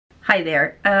Hi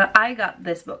there. I got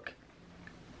this book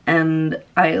and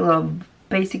I love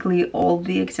basically all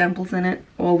the examples in it,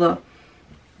 all the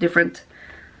different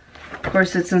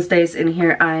corsets and stays in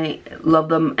here. I love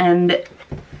them, and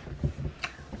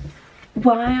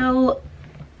while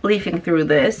leafing through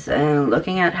this and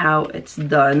looking at how it's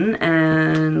done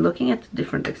and looking at the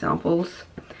different examples,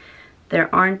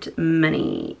 there aren't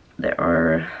many. There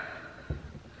are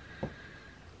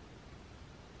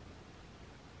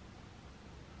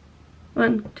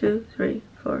 1, 2, 3,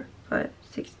 4, 5,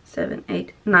 6, 7,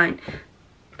 8, 9.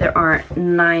 There are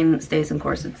 9 stays and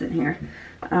corsets in here.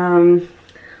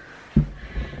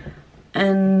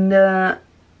 And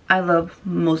I love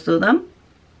most of them.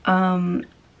 And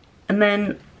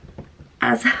then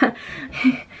as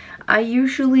I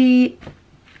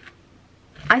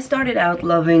started out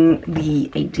loving the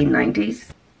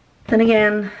 1890's. Then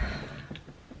again,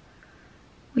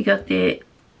 we got the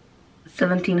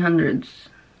 1700's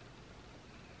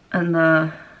and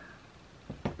the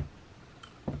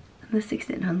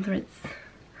 1600's,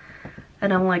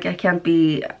 and I'm like, I can't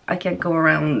go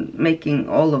around making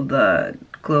all of the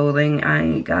clothing.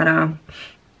 I gotta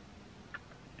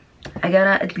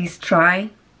at least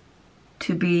try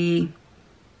to be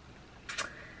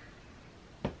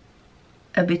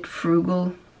a bit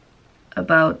frugal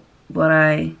about what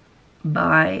I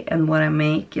buy and what I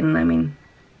make. And I mean,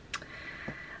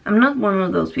 I'm not one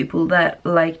of those people that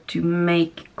like to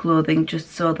make clothing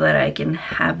just so that I can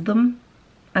have them.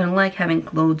 I don't like having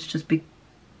clothes just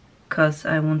because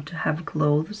I want to have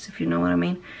clothes, if you know what I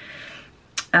mean.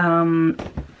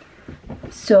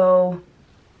 So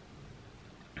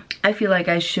I feel like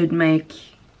I should make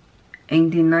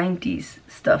 1890's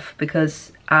stuff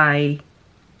because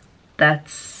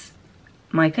that's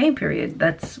my time period.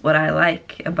 That's what I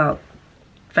like about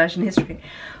fashion history.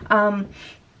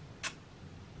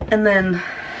 And then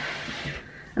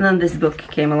this book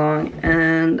came along,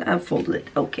 and I folded it.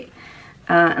 Okay.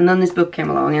 And then this book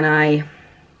came along, and I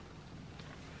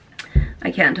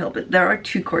can't help it. There are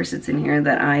 2 corsets in here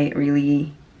that I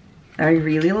really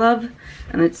love,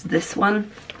 and it's this one.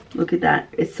 Look at that.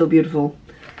 It's so beautiful.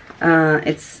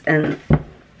 It's an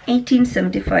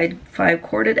 1875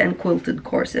 corded and quilted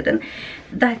corset, and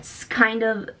that's kind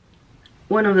of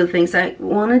one of the things. I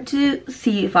wanted to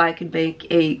see if I could make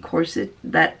a corset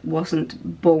that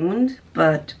wasn't boned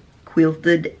but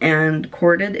quilted and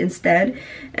corded instead.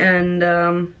 And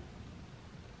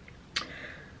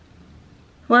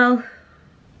well,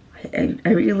 I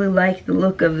really like the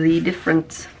look of the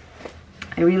different.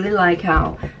 I really like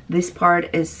how this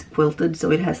part is quilted, so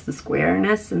it has the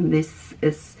squareness, and this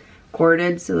is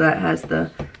corded, so that has the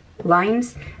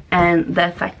lines, and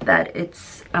the fact that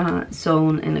it's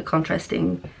sewn in a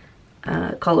contrasting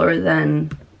color, then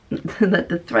that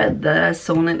the thread that has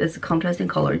sewn it is a contrasting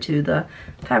color to the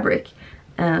fabric,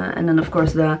 and then of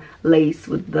course the lace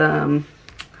with the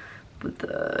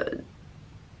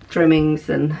trimmings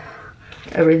and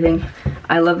everything.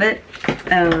 I love it.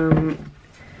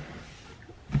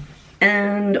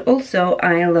 And also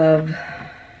I love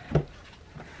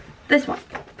this one,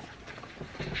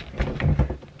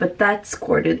 but that's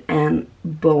corded and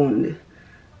boned,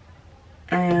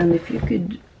 and if you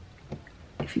can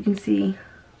see,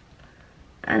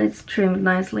 and it's trimmed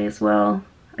nicely as well,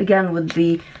 again with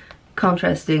the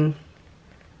contrasting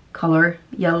color,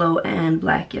 yellow and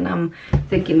black. And I'm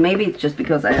thinking maybe it's just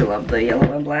because I love the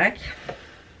yellow and black.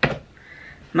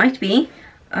 Might be.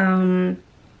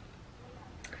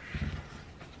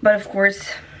 But of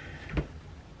course,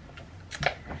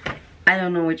 I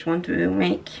don't know which one to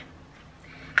make.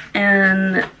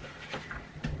 And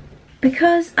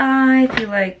because I feel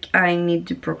like I need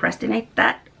to procrastinate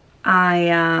that,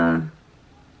 I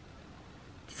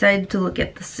decided to look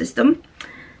at the system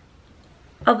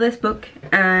of this book,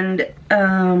 and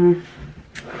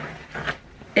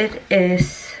it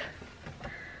is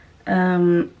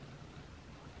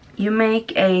you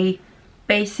make a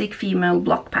basic female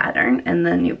block pattern, and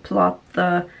then you plot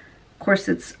the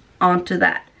corsets onto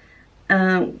that,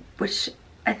 which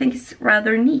I think is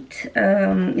rather neat.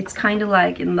 It's kind of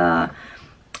like in the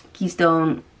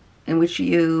Keystone, in which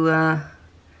you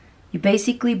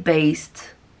basically base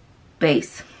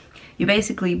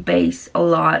a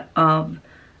lot of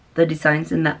the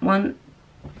designs in that one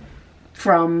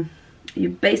from, you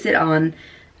base it on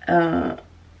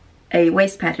a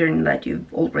waist pattern that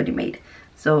you've already made.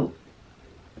 So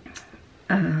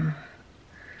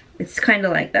it's kind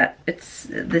of like that.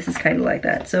 This is kind of like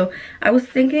that. So I was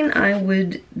thinking I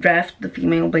would draft the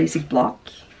female basic block,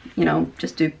 you know,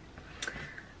 just to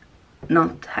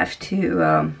not have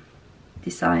to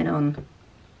decide on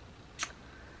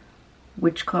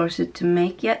which corset to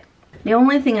make yet. The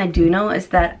only thing I do know is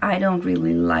that I don't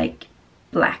really like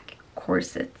black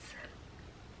corsets.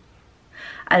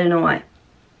 I don't know why.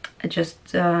 I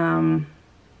just, I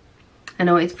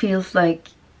know it feels like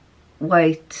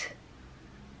white,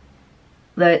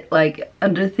 that like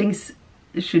under things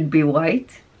should be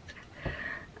white.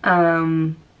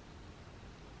 I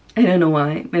don't know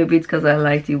why. Maybe it's because I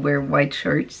like to wear white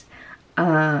shirts.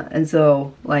 And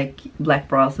so like black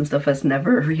bras and stuff has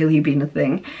never really been a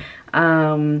thing.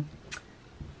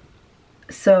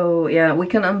 So yeah, we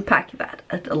can unpack that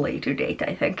at a later date,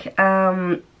 I think.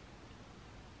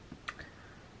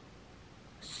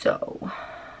 So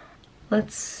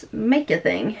let's make a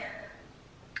thing.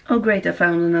 Oh great, I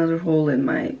found another hole in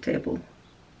my table.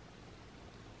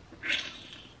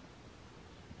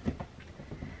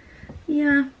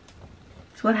 Yeah,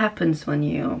 it's what happens when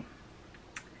you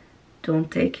don't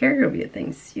take care of your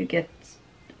things. You get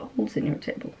holes in your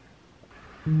table.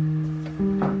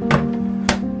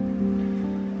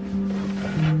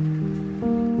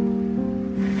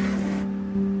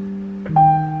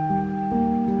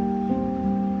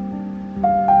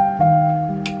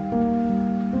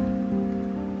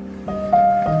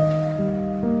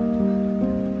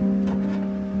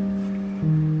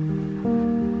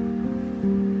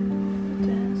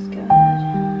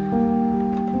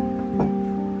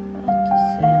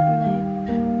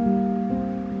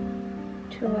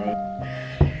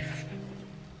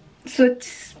 So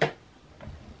it's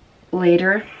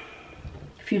later,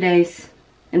 a few days,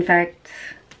 in fact,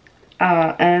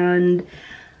 and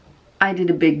I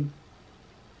did a big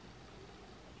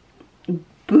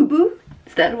boo-boo,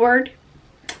 is that a word?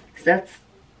 'Cause it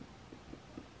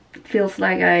feels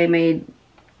like I made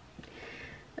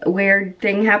a weird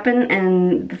thing happen,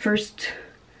 and the first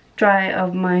try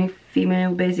of my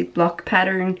female basic block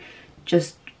pattern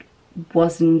just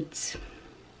wasn't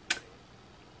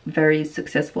very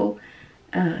successful.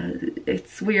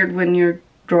 It's weird when you're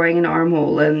drawing an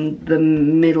armhole and the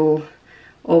middle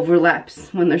overlaps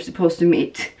when they're supposed to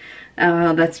meet.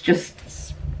 That's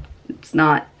just, it's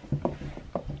not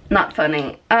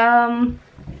funny. But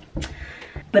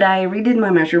I redid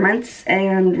my measurements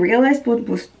and realized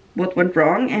what went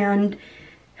wrong, and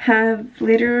have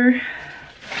later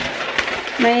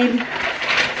made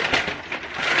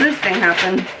this thing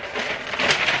happen.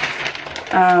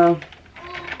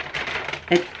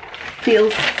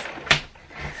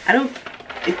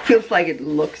 It feels like it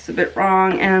looks a bit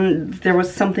wrong, and there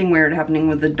was something weird happening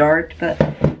with the dart, but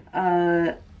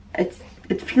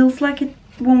it feels like it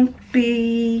won't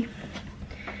be,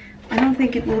 I don't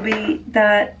think it will be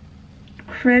that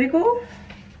critical.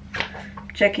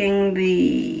 Checking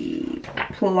the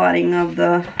plotting of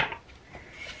the,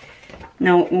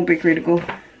 no, it won't be critical.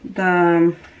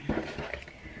 The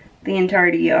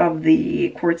entirety of the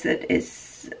corset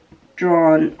is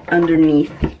drawn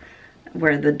underneath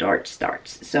where the dart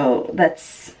starts, so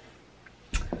it's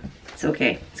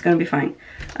okay, it's gonna be fine.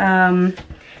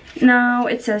 Now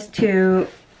it says to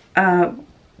you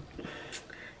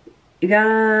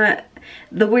gotta,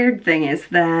 the weird thing is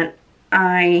that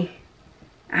I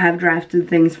have drafted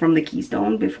things from the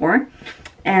keystone before,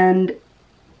 and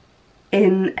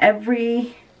in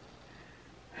every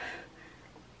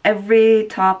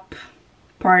top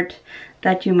part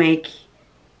that you make,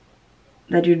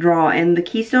 that you draw in the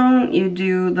keystone, you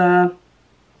do the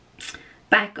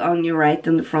back on your right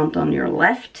and the front on your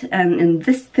left, and in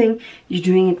this thing you're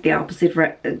doing it the opposite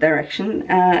direction.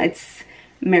 It's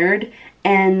mirrored,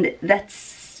 and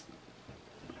it's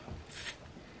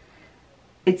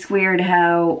weird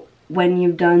how when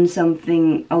you've done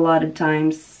something a lot of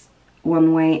times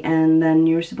one way and then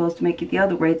you're supposed to make it the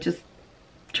other way, it just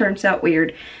turns out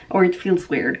weird, or it feels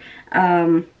weird.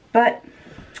 But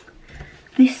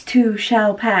this too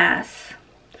shall pass.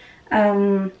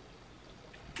 So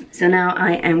now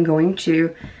I am going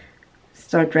to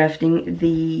start drafting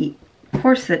the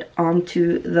corset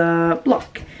onto the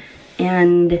block,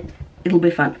 and it'll be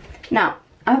fun. Now,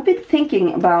 I've been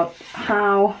thinking about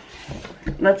how,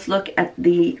 let's look at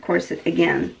the corset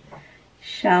again,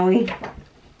 shall we?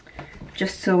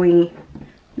 Just so we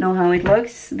know how it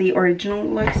looks, the original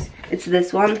looks. It's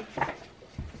this one.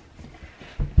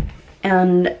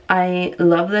 And I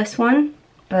love this one,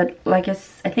 but like I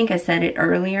think I said it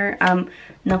earlier, I'm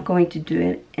not going to do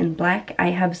it in black. I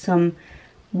have some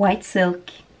white silk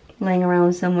laying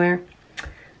around somewhere.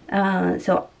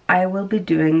 So I will be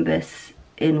doing this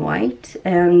in white,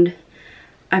 and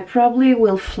I probably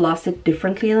will floss it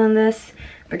differently than this,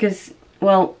 because,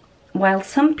 well, while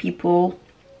some people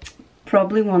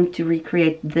probably want to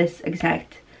recreate this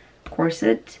exact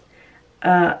corset,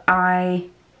 I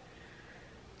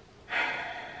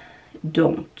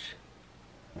don't.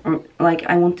 or like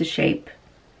I want the shape.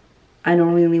 I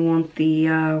don't really want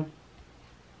the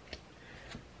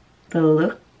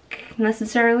look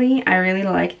necessarily. I really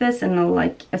like this, and I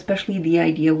like especially the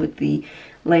idea with the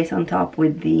lace on top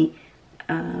with the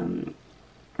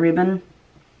ribbon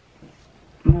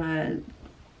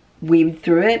weaved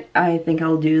through it. I think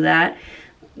I'll do that,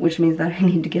 which means that I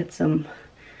need to get some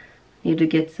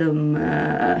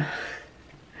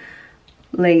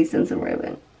lace and some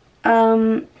ribbon.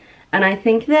 And I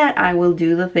think that I will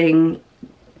do the thing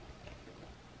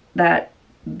that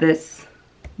this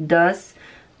does,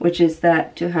 which is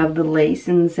that to have the lace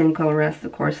in the same color as the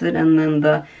corset and then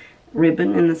the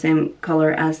ribbon in the same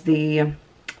color as the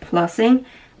flossing,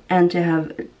 and to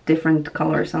have different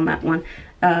colors on that one.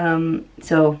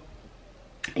 So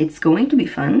it's going to be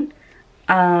fun.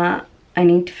 I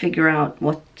need to figure out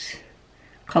what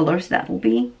colors that will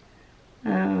be,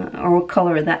 or what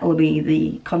color that will be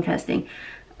the contrasting.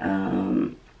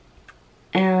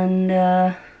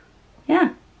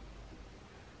 Yeah,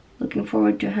 looking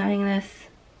forward to having this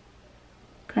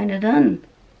kind of done.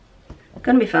 It's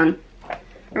gonna be fun. I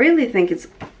really think it's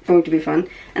going to be fun.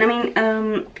 And I mean,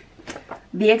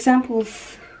 the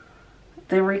examples,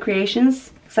 the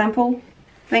recreations sample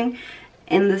thing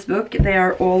in this book, they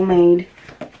are all made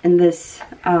in this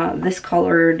this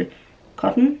colored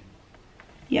cotton.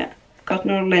 Yeah,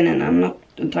 cotton or linen, I'm not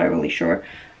entirely sure.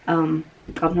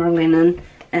 Cotton or linen,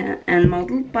 and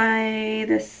modeled by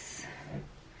this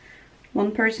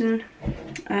one person.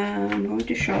 I'm going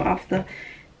to show off the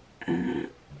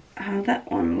how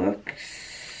that one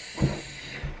looks,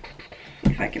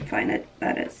 if I can find it.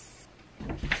 That is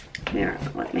here.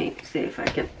 Let me see if I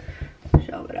can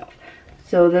show it off.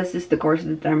 So this is the corset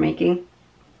that they're making,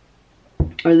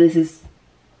 or this is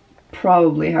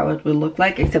probably how it will look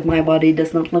like, except my body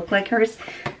does not look like hers,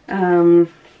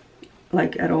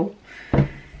 like at all.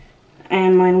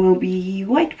 And mine will be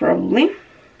white probably.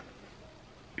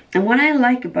 And what I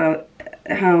like about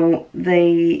how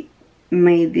they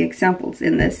made the examples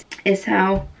in this is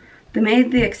how they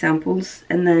made the examples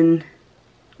and then,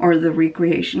 or the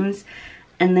recreations,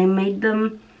 and they made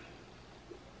them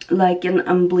like an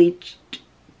unbleached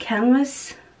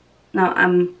canvas. Now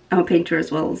I'm a painter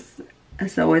as well as a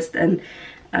sewist, and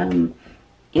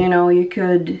you know, you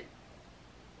could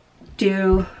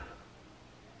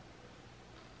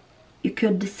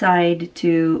decide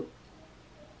to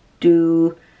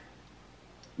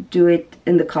do it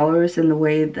in the colors in the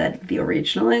way that the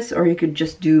original is, or you could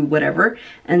just do whatever.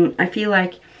 And I feel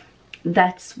like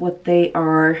that's what they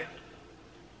are.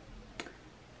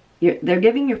 They're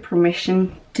giving you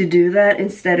permission to do that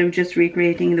instead of just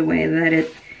recreating the way that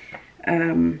it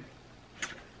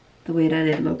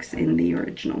looks in the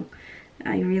original.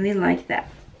 I really like that.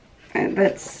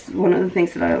 That's one of the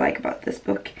things that I like about this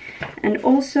book. And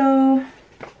also,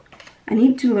 I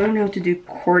need to learn how to do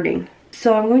cording.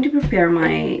 So I'm going to prepare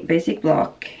my basic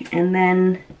block and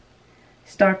then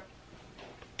start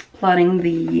plotting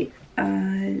the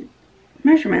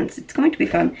measurements. It's going to be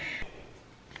fun.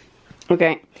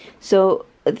 Okay, so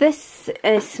this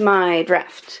is my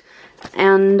draft,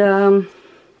 and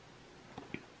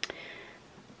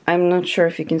I'm not sure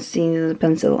if you can see the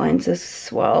pencil lines as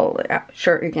well. Yeah,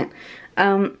 sure you can.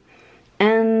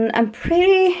 And I'm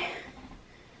pretty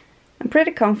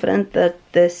confident that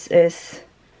this is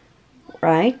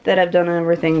right, that I've done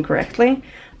everything correctly,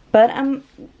 but I'm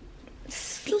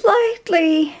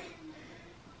slightly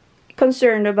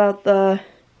concerned about the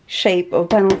shape of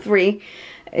panel 3.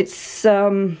 It's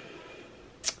I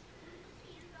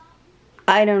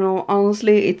don't know,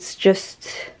 honestly, it's just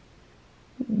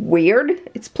weird.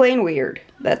 It's plain weird.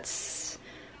 That's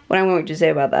what I'm going to say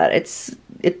about that.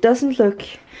 It doesn't look,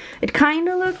 it kind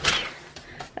of looks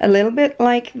a little bit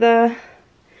like the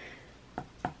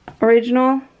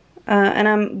original, and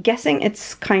I'm guessing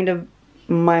it's kind of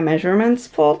my measurements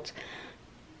fault.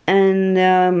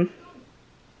 And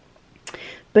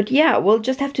but yeah, we'll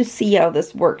just have to see how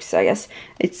this works, I guess.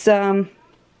 It's kind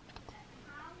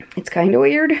of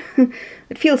weird.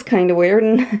 It feels kind of weird.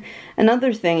 And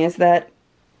another thing is that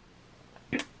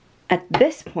at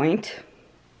this point,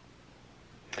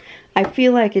 I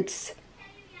feel like it's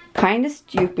kind of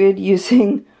stupid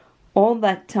using all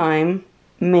that time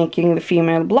making the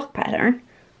female block pattern,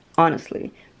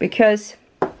 honestly. Because,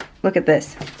 look at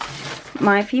this.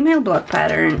 My female block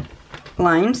pattern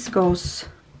lines goes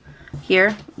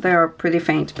here. They are pretty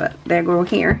faint, but they go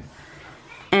here.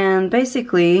 And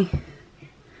basically,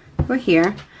 go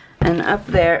here and up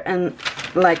there, and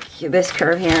like this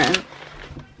curve here. And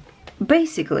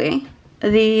basically,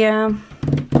 the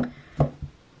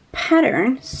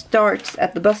pattern starts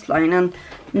at the bust line and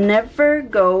never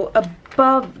go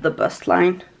above the bust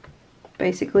line.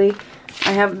 basically.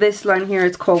 I have this line here,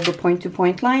 it's called the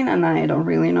point-to-point line, and I don't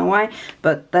really know why,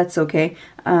 but that's okay.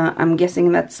 I'm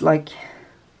guessing that's like,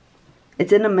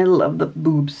 it's in the middle of the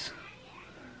boobs.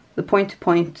 The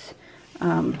point-to-point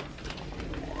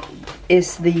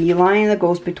is the line that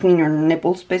goes between your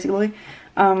nipples, basically.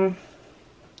 And,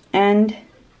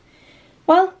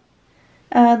 well,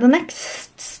 the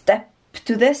next step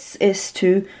to this is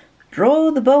to draw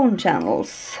the bone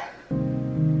channels.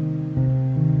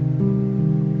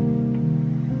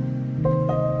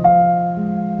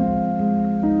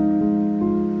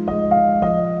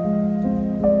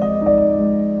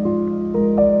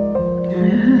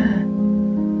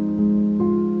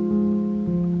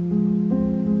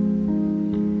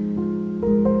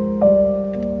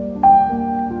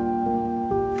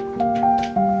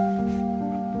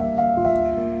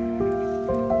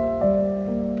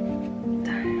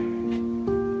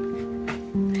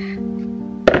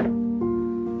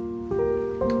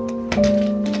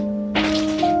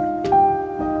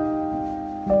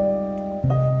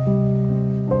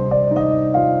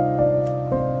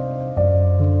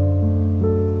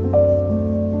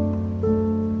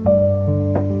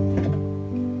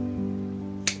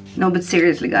 No, but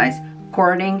seriously guys,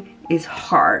 cording is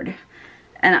hard.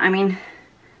 And I mean,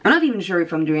 I'm not even sure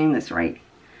if I'm doing this right.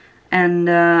 And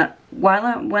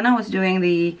when I was doing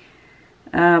the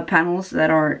panels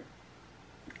that are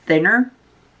thinner,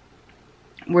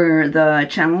 where the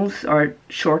channels are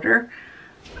shorter,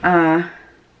 it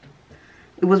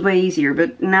was way easier.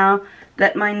 But now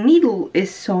that my needle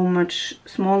is so much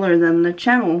smaller than the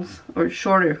channels, or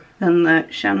shorter than the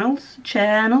channels,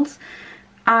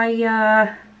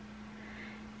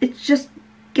 it's just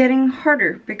getting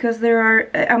harder, because there are,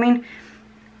 I mean,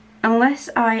 unless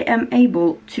I am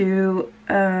able to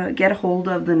get a hold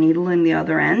of the needle in the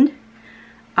other end,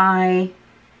 I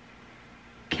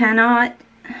cannot,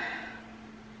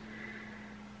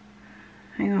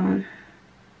 hang on,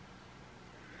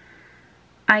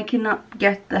 I cannot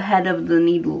get the head of the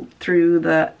needle through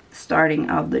the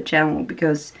starting of the channel,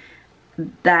 because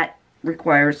that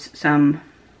requires some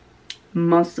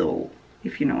muscle,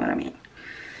 if you know what I mean.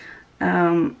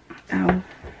 Ow.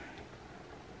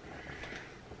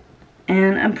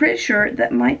 And I'm pretty sure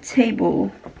that my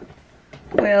table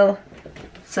will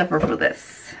suffer for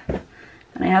this.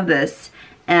 And I have this,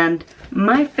 and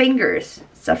my fingers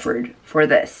suffered for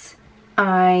this.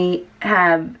 I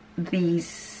have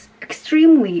these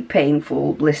extremely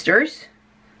painful blisters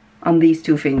on these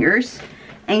two fingers,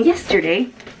 and yesterday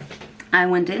I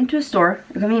went into a store,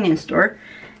 a convenience store,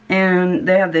 and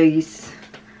they have these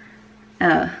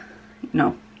you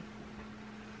know,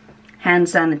 hand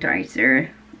sanitizer,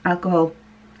 alcohol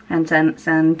hand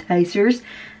sanitizers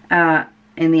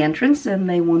in the entrance, and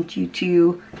they want you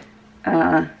to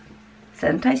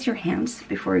sanitize your hands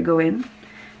before you go in.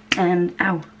 And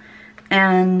ow,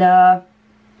 and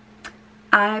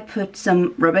I put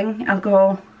some rubbing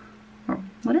alcohol, or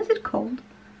what is it called?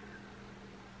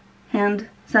 Hand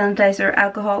sanitizer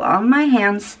alcohol on my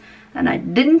hands, and I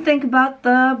didn't think about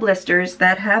the blisters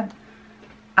that have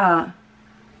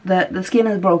the skin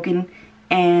is broken,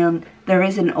 and there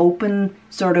is an open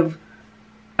sort of,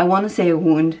 I want to say a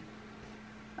wound,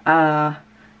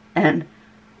 an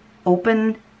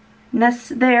openness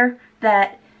there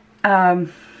that,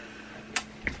 and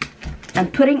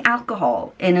putting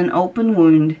alcohol in an open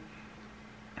wound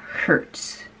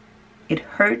hurts. It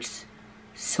hurts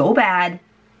so bad.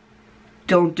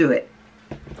 Don't do it.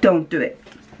 Don't do it.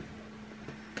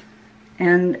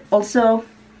 And also,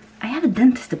 I have a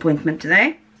dentist appointment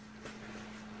today.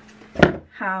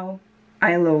 How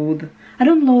I loathe. I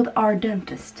don't loathe our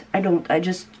dentist. I don't. I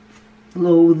just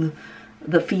loathe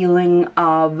the feeling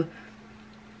of,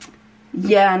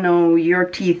 yeah, no, your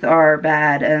teeth are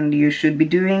bad and you should be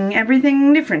doing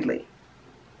everything differently.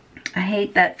 I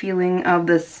hate that feeling of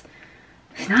this.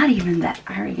 He's not even that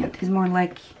arrogant. He's more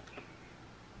like,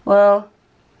 well,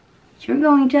 you're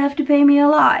going to have to pay me a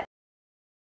lot.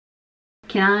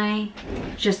 Can I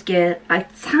just get a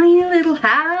tiny little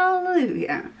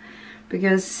hallelujah?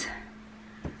 Because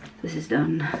this is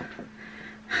done.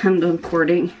 I'm done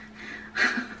cording.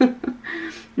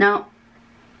 Now,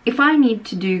 if I need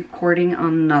to do cording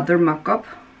on another mock-up,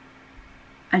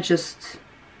 I just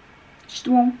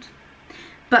won't.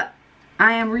 But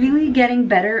I am really getting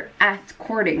better at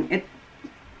cording.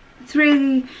 It's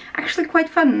really actually quite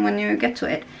fun when you get to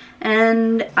it.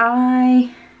 And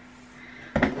on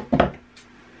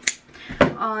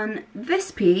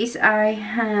this piece I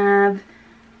have,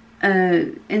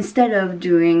 instead of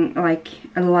doing like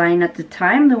a line at a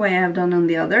time the way I've done on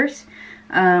the others,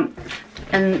 and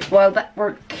while that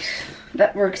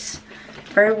works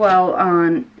very well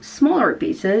on smaller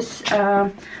pieces.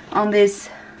 On this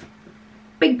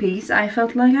big piece I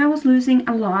felt like I was losing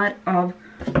a lot of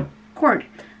cord.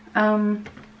 And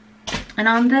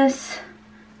on this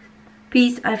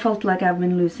piece I felt like I've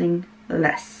been losing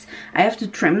less. I have to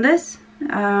trim this.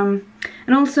 And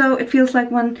also it feels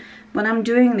like when I'm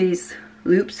doing these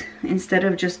loops, instead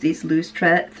of just these loose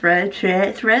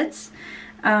threads,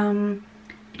 it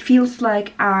feels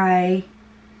like I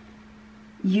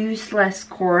use less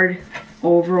cord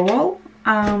overall,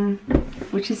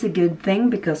 which is a good thing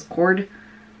because cord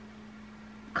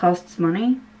costs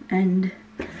money and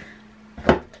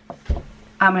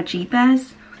I'm a cheap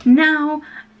ass. Now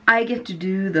I get to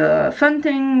do the fun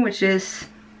thing, which is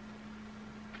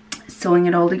sewing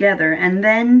it all together, and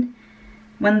then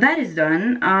when that is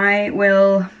done I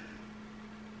will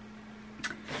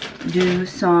do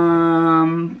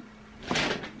some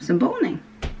boning.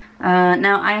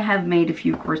 Now I have made a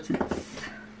few corsets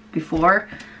before.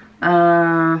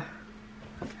 I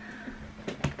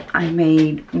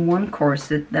made one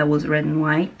corset that was red and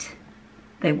white.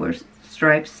 They were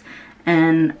stripes,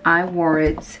 and I wore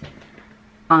it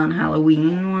on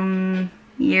Halloween one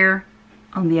year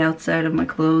on the outside of my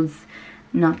clothes.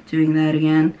 Not doing that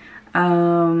again.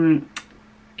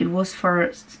 It was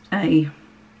for a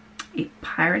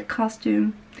pirate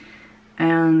costume,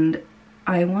 and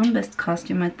I won best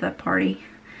costume at that party.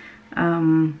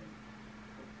 Now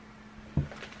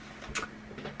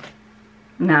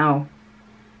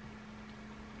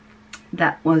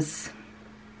that was,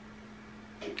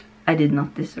 I did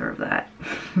not deserve that.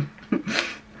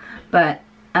 But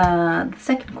the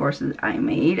second corset I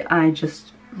made, I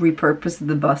just repurposed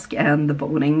the busk and the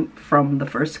boning from the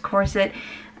first corset.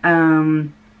 That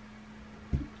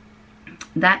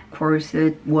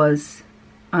corset was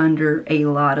under a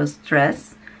lot of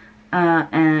stress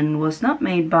and was not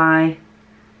made out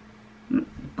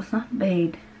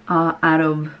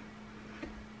of the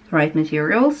right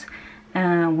materials,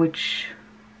 which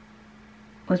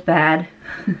was bad.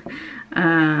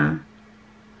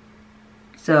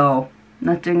 So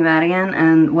not doing that again.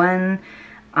 And when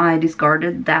I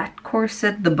discarded that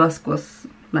corset, the busk was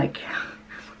like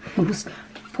it was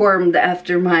formed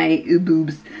after my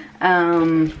boobs,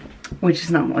 which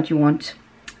is not what you want.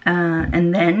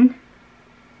 And then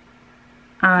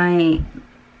I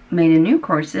made a new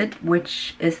corset,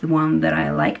 which is the one that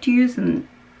I like to use, and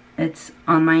it's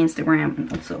on my Instagram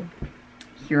and also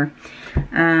here.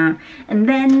 And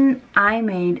then I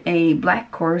made a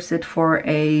black corset for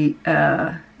a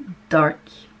dark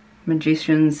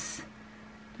magician's,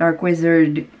 dark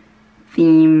wizard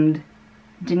themed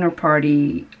dinner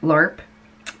party LARP.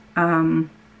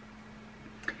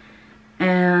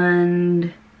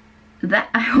 And that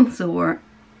I also wore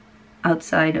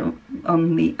outside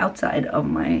on the outside of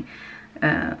my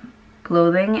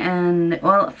clothing. And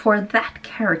well, for that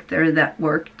character that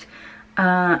worked.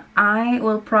 I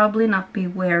will probably not be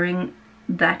wearing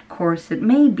that corset.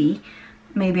 Maybe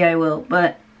I will,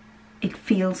 but it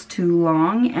feels too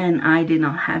long and I did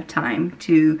not have time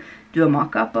to do a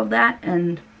mock-up of that,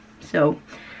 and so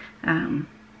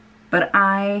but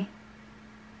I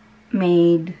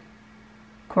made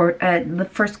the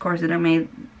first corset I made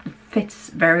fits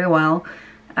very well,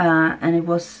 and it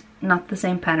was not the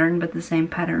same pattern but the same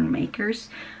pattern makers.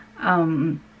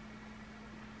 So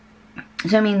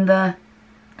I mean the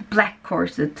black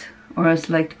corset, or as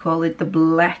I like to call it, the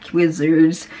Black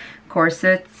Wizard's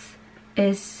corsets,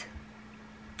 it's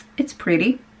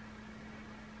pretty.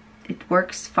 It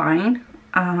works fine.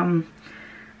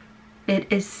 It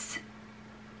is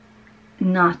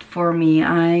not for me.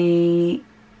 I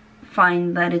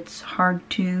find that it's hard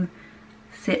to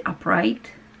sit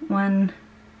upright when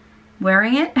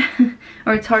wearing it,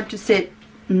 or it's hard to sit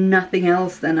nothing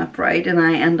else than upright, and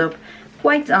I end up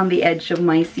quite on the edge of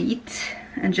my seat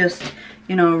and just,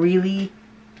 you know, really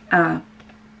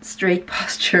straight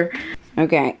posture.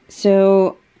 Okay,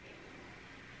 so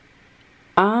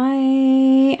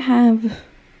I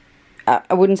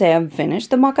wouldn't say I've finished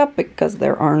the mock-up because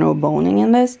there are no boning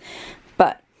in this,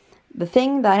 but the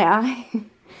thing that I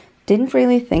didn't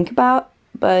really think about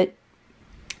but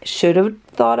should have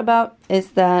thought about is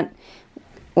that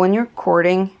when you're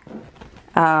recording,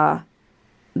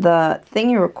 the thing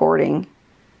you're recording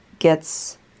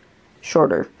gets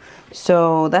shorter.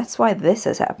 So that's why this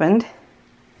has happened.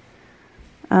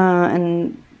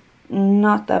 And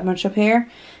not that much up here.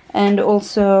 And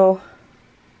also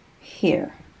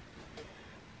here.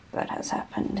 That has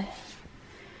happened.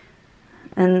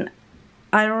 And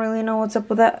I don't really know what's up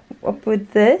with that, up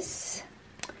with this.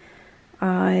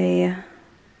 I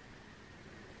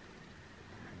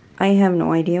I have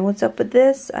no idea what's up with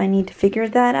this. I need to figure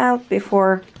that out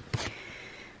before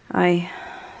I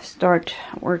start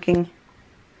working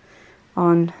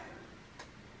on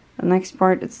the next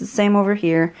part. It's the same over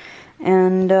here.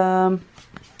 And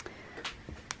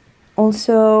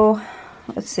also,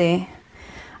 let's see.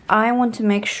 I want to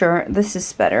make sure this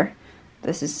is better.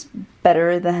 This is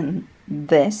better than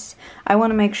this. I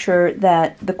want to make sure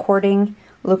that the cording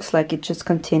looks like it's just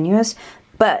continuous,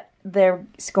 but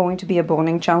there's going to be a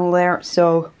boning channel there,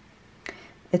 so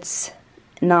it's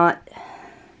not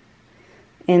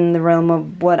in the realm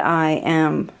of what I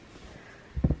am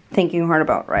thinking hard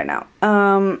about right now.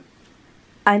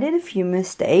 I did a few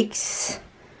mistakes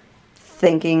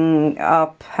thinking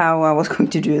up how I was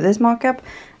going to do this mock-up,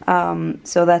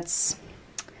 so that's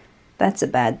a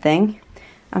bad thing.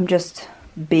 I'm just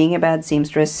being a bad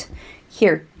seamstress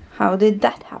here. How did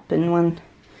that happen when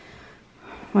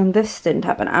this didn't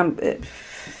happen?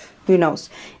 Who knows?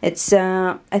 It's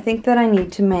I think that I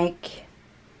need to make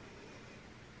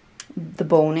the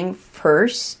boning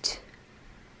first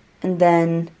and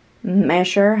then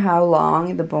measure how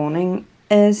long the boning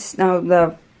is. Now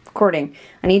the cording.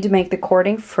 I need to make the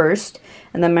cording first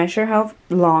and then measure how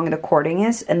long the cording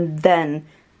is and then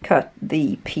cut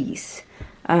the piece.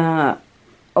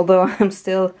 Although I'm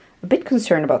still a bit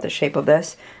concerned about the shape of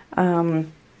this.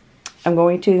 I'm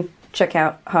going to check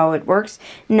out how it works.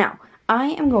 Now, I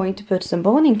am going to put some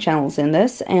boning channels in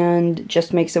this and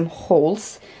just make some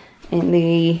holes in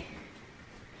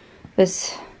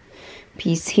this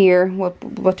piece here.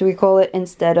 What do we call it?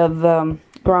 Instead of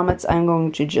grommets, I'm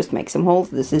going to just make some holes.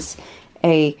 This is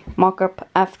a mock-up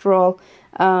after all.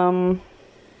 I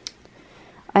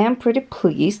am pretty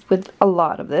pleased with a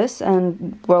lot of this,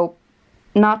 and well,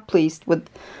 not pleased with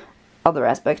other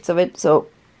aspects of it, so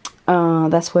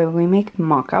that's why we make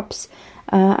mock-ups.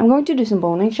 I'm going to do some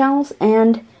boning channels,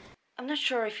 and I'm not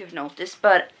sure if you've noticed,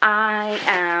 but I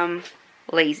am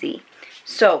lazy.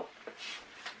 So,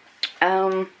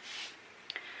 I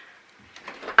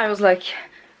was like,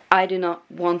 I do not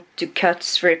want to cut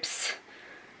strips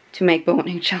to make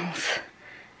boning channels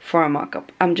for a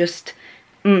mock-up. I'm just,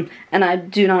 and I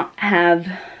do not have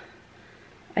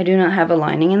a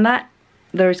lining in that.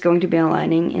 There's going to be a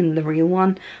lining in the real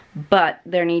one, but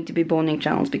there need to be boning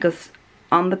channels because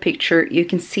on the picture you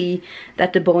can see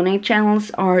that the boning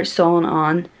channels are sewn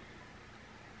on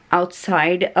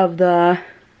outside of the,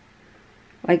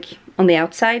 like on the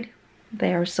outside,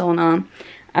 they are sewn on.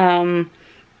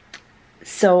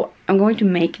 So I'm going to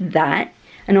make that,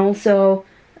 and also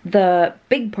the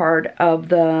big part of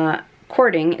the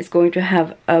cording is going to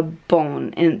have a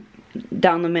bone in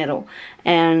down the middle,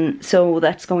 and so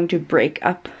that's going to break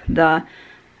up the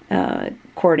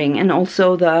cording, and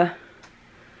also the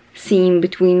seam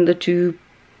between the two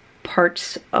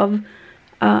parts of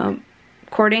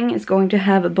cording is going to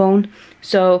have a bone.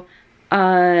 So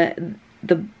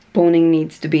the boning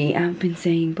needs to be, I've been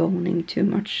saying boning too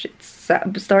much, it's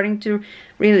starting to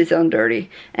really sound dirty.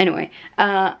 Anyway,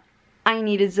 I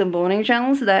needed some boning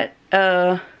channels that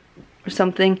or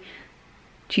something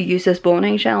to use as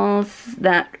boning channels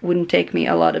that wouldn't take me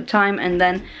a lot of time, and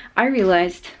then I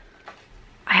realized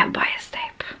I have bias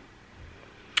tape.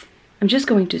 I'm just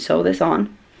going to sew this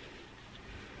on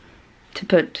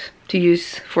to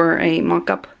use for a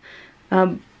mock-up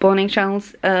boning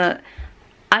channels. I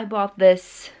bought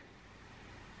this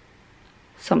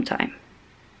sometime,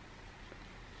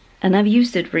 and I've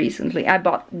used it recently. I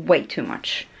bought way too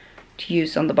much to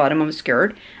use on the bottom of a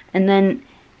skirt, and then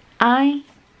I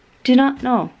do not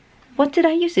know. What did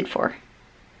I use it for?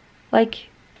 Like,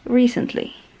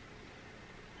 recently.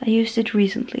 I used it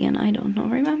recently and I don't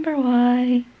remember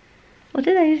why. What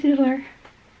did I use it for?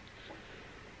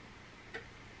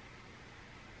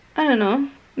 I don't know.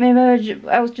 Maybe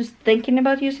I was just thinking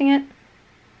about using it.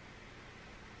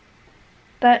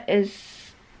 That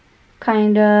is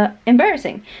kinda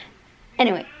embarrassing.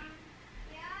 Anyway.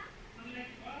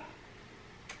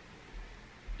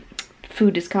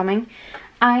 Food is coming.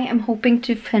 I am hoping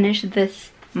to finish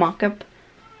this mock-up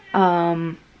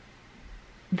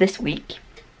this week,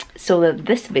 so that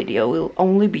this video will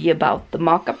only be about the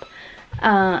mock-up.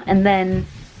 And then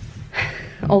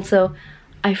also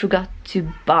I forgot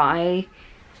to buy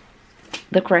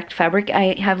the correct fabric.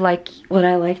 I have like what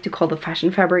I like to call the fashion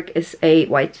fabric is a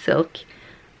white silk,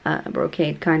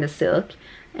 brocade kind of silk,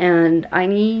 and I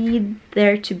need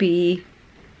there to be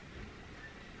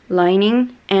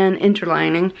lining and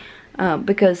interlining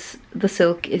because the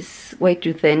silk is way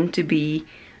too thin to be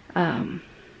on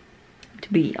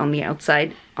the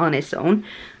outside on its own.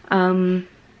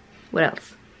 What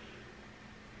else?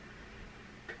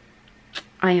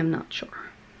 I am not sure.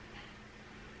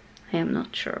 I am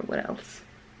not sure what else.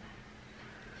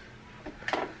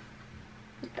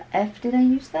 What the F did I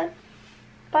use that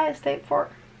bias tape for?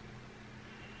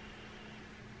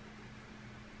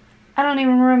 I don't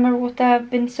even remember what I've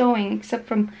been sewing except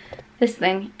from this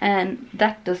thing, and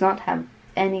that does not have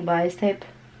any bias tape.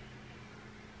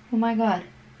 Oh my god.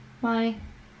 My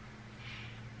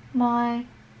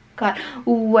god.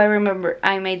 Ooh, I remember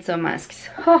I made some masks.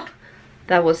 Oh,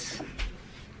 that was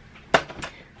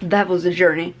a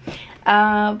journey.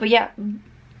 But yeah,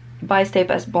 bias tape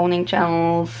as boning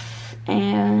channels,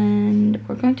 and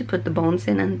we're going to put the bones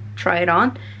in and try it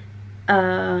on.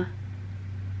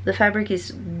 The fabric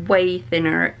is way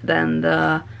thinner than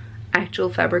the actual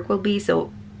fabric will be,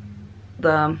 so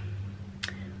the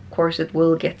corset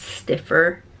will get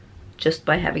stiffer just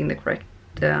by having the correct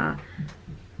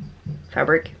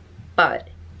fabric. But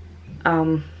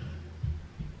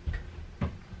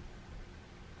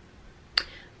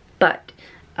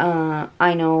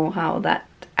I know how that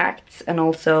acts, and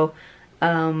also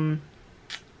the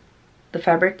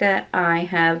fabric that I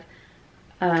have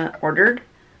ordered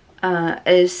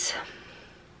it's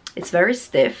very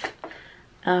stiff,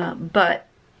 but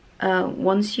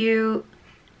once you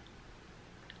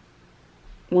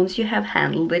have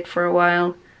handled it for a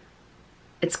while,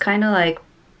 it's kind of like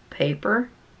paper.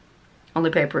 Only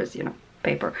paper is, you know,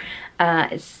 paper.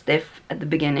 It's stiff at the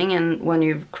beginning, and when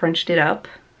you've crunched it up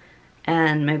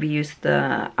and maybe used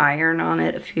the iron on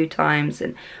it a few times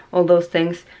and all those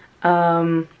things,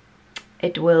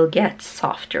 it will get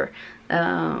softer.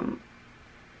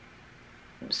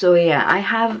 So yeah, I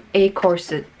have a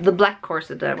corset, the black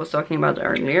corset that I was talking about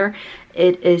earlier.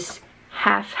 It is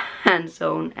half hand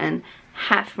sewn and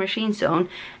half machine sewn,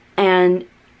 and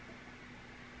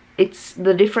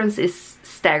the difference is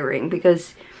staggering,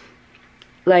 because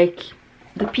like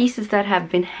the pieces that have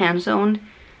been hand sewn,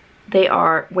 they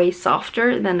are way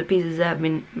softer than the pieces that have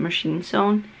been machine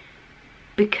sewn,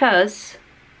 because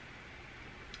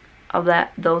of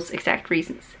those exact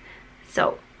reasons.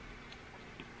 So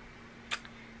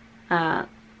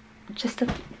just a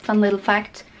fun little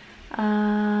fact.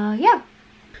 Yeah.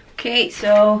 Okay,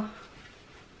 so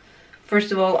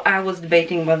first of all, I was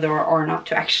debating whether or not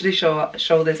to actually show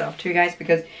this off to you guys,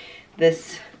 because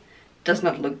this does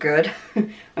not look good.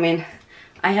 I mean,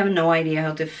 I have no idea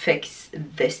how to fix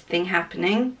this thing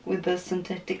happening with the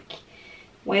synthetic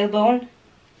whalebone,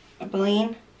 or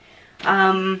baleen.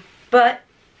 But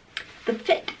the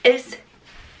fit is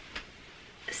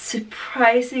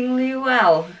surprisingly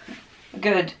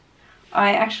good.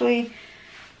 I actually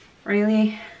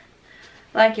really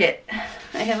like it.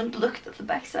 I haven't looked at the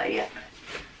back side yet,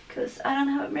 because I don't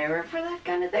have a mirror for that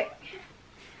kind of thing.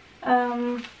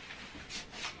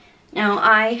 Now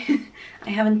I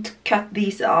haven't cut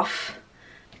these off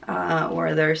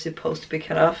where they're supposed to be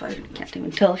cut off. I can't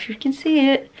even tell if you can see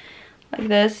it, like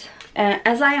this.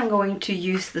 As I am going to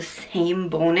use the same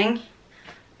boning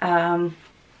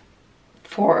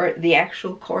for the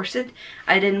actual corset,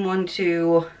 I didn't want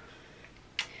to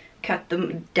cut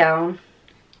them down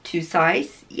to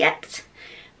size yet,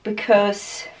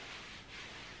 because,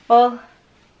 well,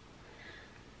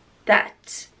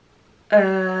 that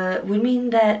would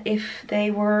mean that if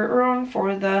they were wrong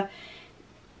for the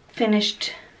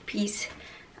finished piece,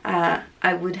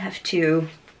 I would have to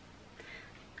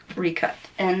recut,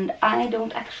 and I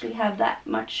don't actually have that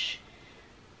much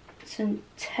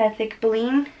synthetic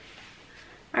baleen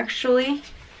actually.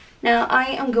 Now I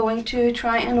am going to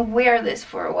try and wear this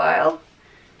for a while,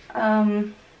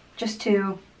 just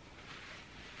to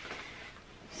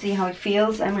see how it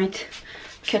feels. I might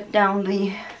cut down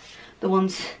the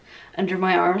ones under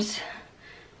my arms.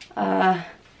 Now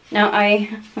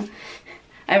I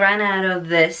ran out of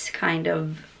this kind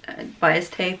of bias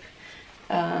tape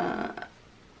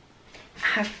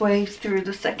halfway through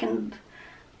the second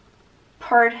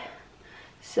part,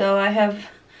 so I have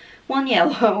one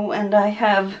yellow and I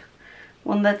have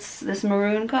one that's this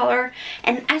maroon color,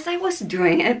 and as I was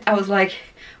doing it I was like,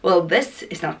 well, this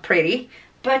is not pretty,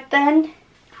 but then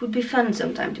it would be fun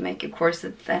sometime to make a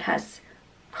corset that has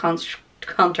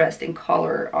contrasting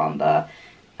color on the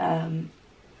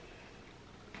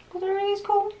what are these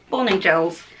called? Boning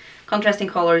channels. Contrasting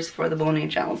colors for the boning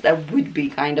channels. That would be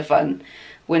kind of fun,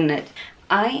 wouldn't it?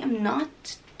 I am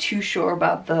not too sure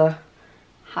about the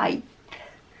height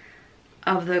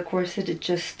of the corset. It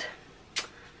just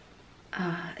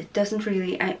it doesn't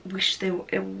really. I wish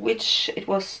it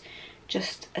was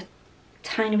just a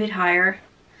tiny bit higher,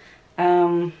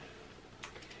 and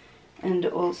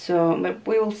also, but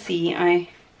we will see. I'm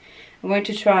going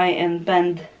to try and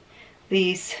bend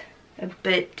these a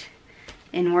bit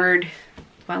inward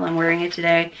while I'm wearing it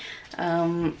today.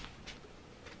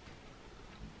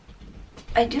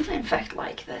 I do in fact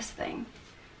like this thing.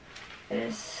 It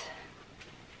is,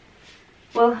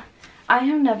 well, I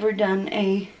have never done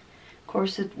a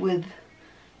corset with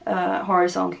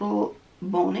horizontal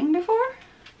boning before,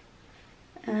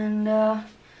 and I'm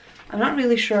not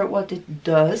really sure what it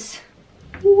does.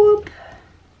 Whoop!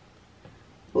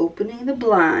 Opening the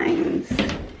blinds.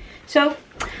 So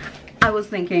I was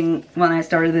thinking when I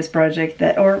started this project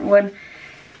that, or when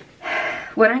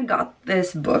I got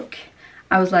this book,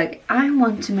 I was like, I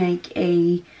want to make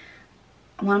a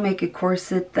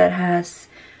corset that has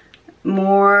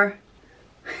more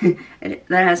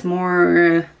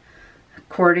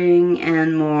cording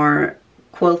and more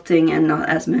quilting and not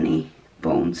as many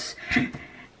bones.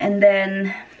 And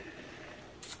then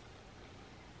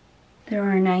there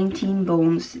are 19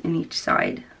 bones in each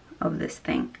side of this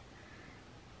thing.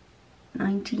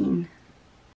 19.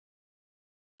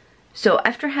 So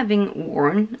after having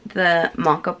worn the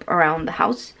mock-up around the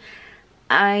house,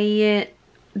 I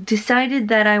decided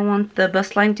that I want the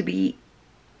bust line to be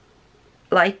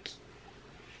like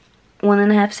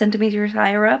 1.5 centimeters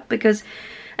higher up, because,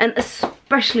 and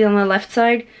especially on the left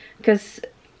side, because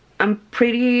I'm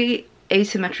pretty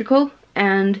asymmetrical,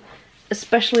 and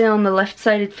especially on the left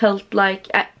side it felt like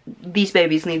these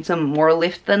babies need some more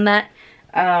lift than that.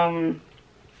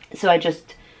 So I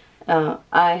just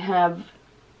I have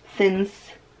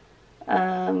since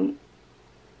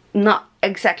not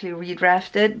exactly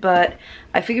redrafted, but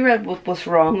I figured out what was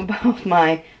wrong about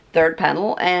my third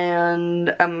panel,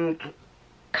 and I'm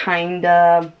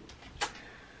kinda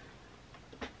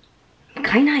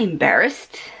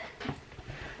embarrassed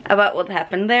about what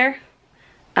happened there.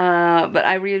 But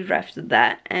I redrafted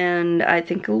that, and I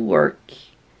think it'll work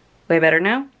way better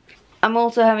now. I'm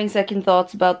also having second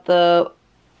thoughts about the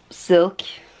silk.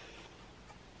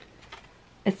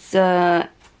 It's a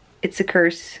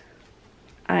curse.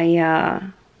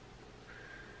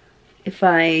 If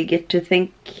I get to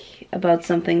think about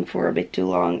something for a bit too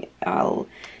long, I'll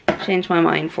change my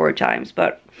mind 4 times.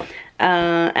 But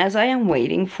as I am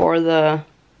waiting for the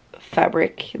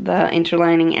fabric, the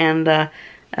interlining and the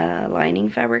lining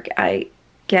fabric, I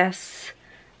guess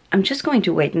I'm just going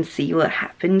to wait and see what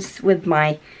happens with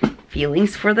my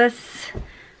feelings for this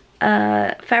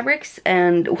fabrics,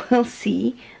 and we'll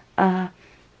see. I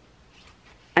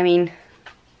mean,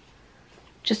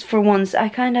 just for once, I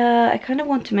kind of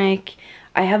want to make.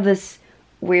 I have this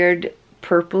weird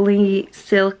purpley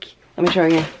silk. Let me show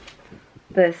you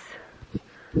this.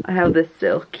 I have this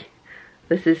silk.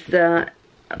 This is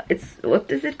it's,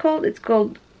 what is it called? It's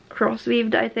called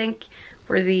cross-weaved, I think,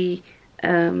 where the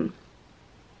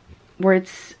where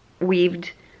it's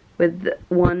weaved with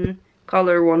one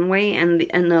color one way and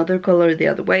another color the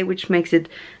other way, which makes it,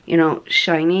 you know,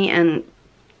 shiny, and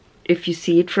if you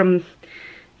see it from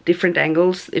different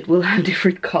angles it will have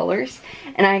different colors.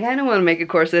 And I kind of want to make a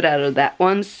corset out of that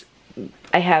once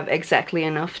I have exactly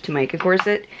enough to make a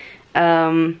corset.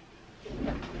 But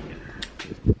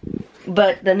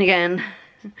then again,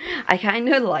 I kind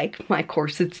of like my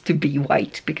corsets to be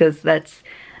white, because that's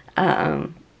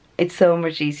it's so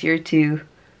much easier to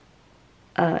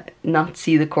not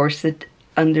see the corset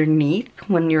underneath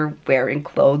when you're wearing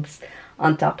clothes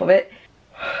on top of it.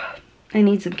 I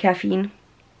need some caffeine.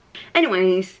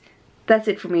 Anyways, that's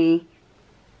it for me.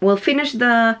 We'll finish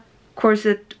the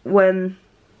corset when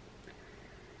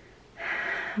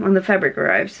the fabric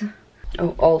arrives.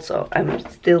 Oh, also, I'm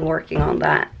still working on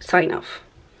that sign off.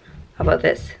 How about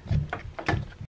this?